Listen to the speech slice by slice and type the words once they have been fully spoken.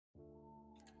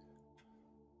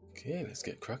Okay, let's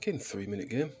get cracking. 3-minute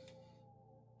game.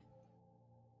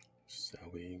 Shall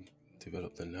we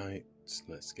develop the knights?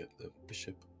 Let's get the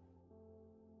bishop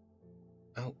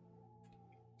out.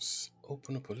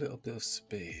 Open up a little bit of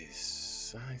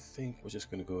space. I think we're just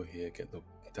going to go here, get the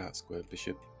dark square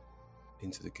bishop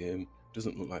into the game.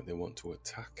 Doesn't look like they want to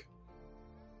attack.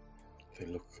 They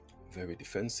look very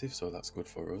defensive, so that's good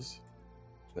for us.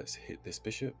 Let's hit this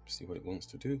bishop, see what it wants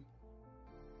to do.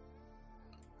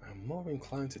 I'm more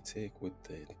inclined to take with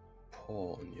the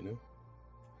pawn, you know.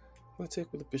 I'm going to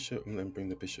take with the bishop and then bring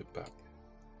the bishop back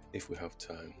if we have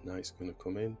time. Knight's going to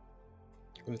come in.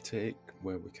 I'm going to take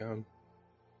where we can.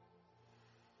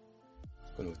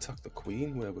 I'm going to attack the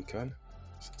queen where we can.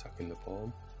 It's attacking the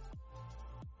pawn.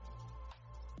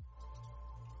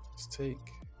 Let's take.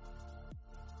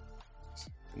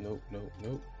 Nope, nope,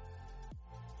 nope.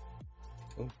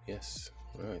 Oh, yes.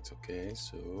 Right, okay,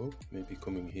 so maybe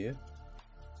coming here.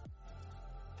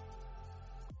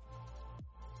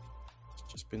 Let's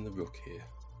just bring the rook here.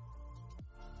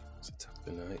 Let's attack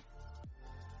the knight.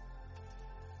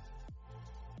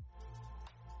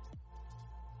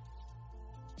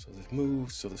 So they've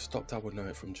moved, so they've stopped our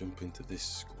knight from jumping to this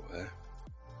square.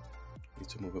 Need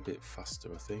to move a bit faster,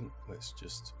 I think. Let's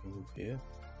just move here.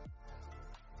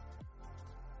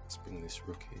 Let's bring this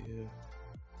rook here.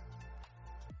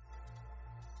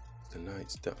 The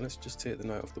knight's down. Let's just take the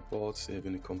knight off the board, save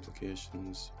any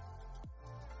complications.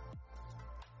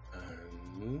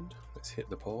 And let's hit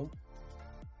the pawn.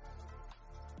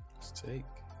 Let's take.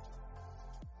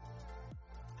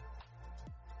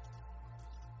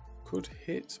 Could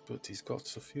hit, but he's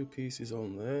got a few pieces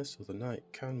on there, so the knight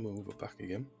can move back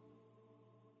again.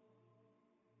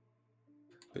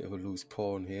 Bit of a loose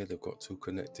pawn here. They've got two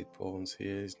connected pawns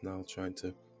here. He's now trying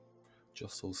to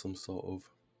jostle some sort of.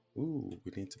 Ooh,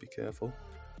 we need to be careful.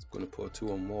 It's going to put a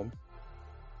 2-on-1.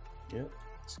 Yeah,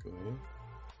 let's go here.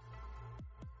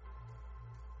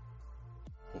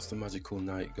 What's the magical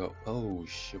knight got? Oh,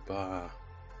 Shabba.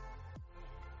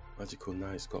 Magical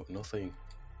knight's got nothing.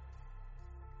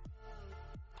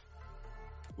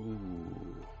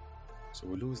 Ooh. So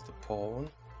we lose the pawn.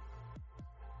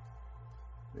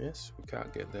 Yes, we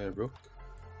can't get their rook.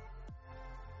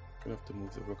 Gonna have to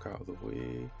move the rook out of the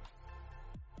way.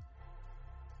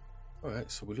 Alright,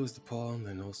 so we lose the pawn,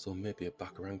 then also maybe a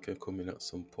back ranker coming at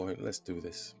some point. Let's do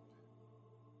this.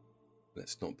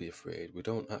 Let's not be afraid. We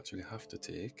don't actually have to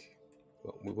take,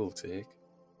 but we will take.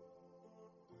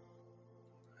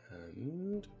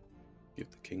 And give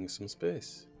the king some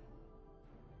space.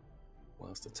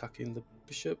 Whilst attacking the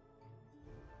bishop.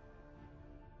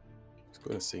 It's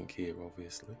going to sink here,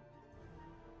 obviously.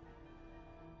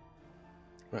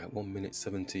 Right, 1 minute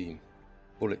 17.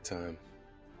 Bullet time.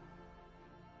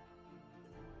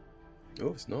 Oh,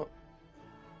 it's not.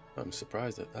 I'm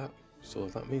surprised at that. So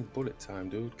that means bullet time,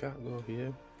 dude. Can't go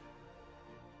here.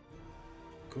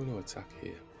 Going to attack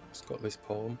here. It's got this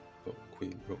pawn, but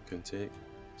queen rook can take.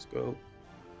 Let's go.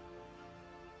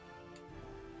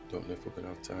 Don't know if we're going to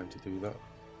have time to do that.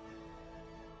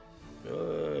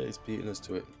 Oh, he's beating us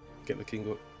to it. Get the king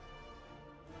up.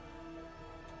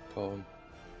 Pawn.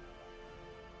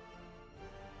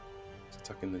 It's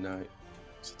attacking the knight.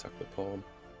 Let's attack the pawn.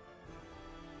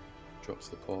 Drops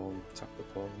the pawn. Attack the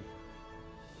pawn.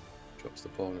 Drops the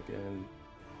pawn again.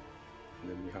 And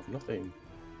then we have nothing.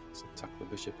 Let's attack the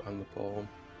bishop and the pawn.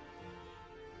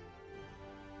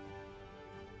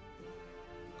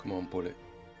 Come on, bullet.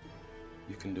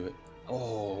 You can do it.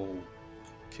 Oh!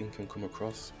 King can come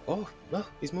across. Oh, no,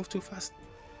 he's moved too fast.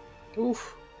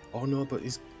 Oof. Oh no, but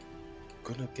he's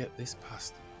gonna get this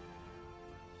past.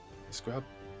 Let's grab.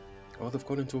 Oh, they've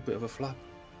gone into a bit of a flap.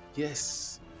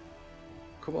 Yes.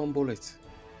 Come on, bullet.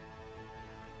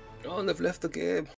 Oh, and they've left the game.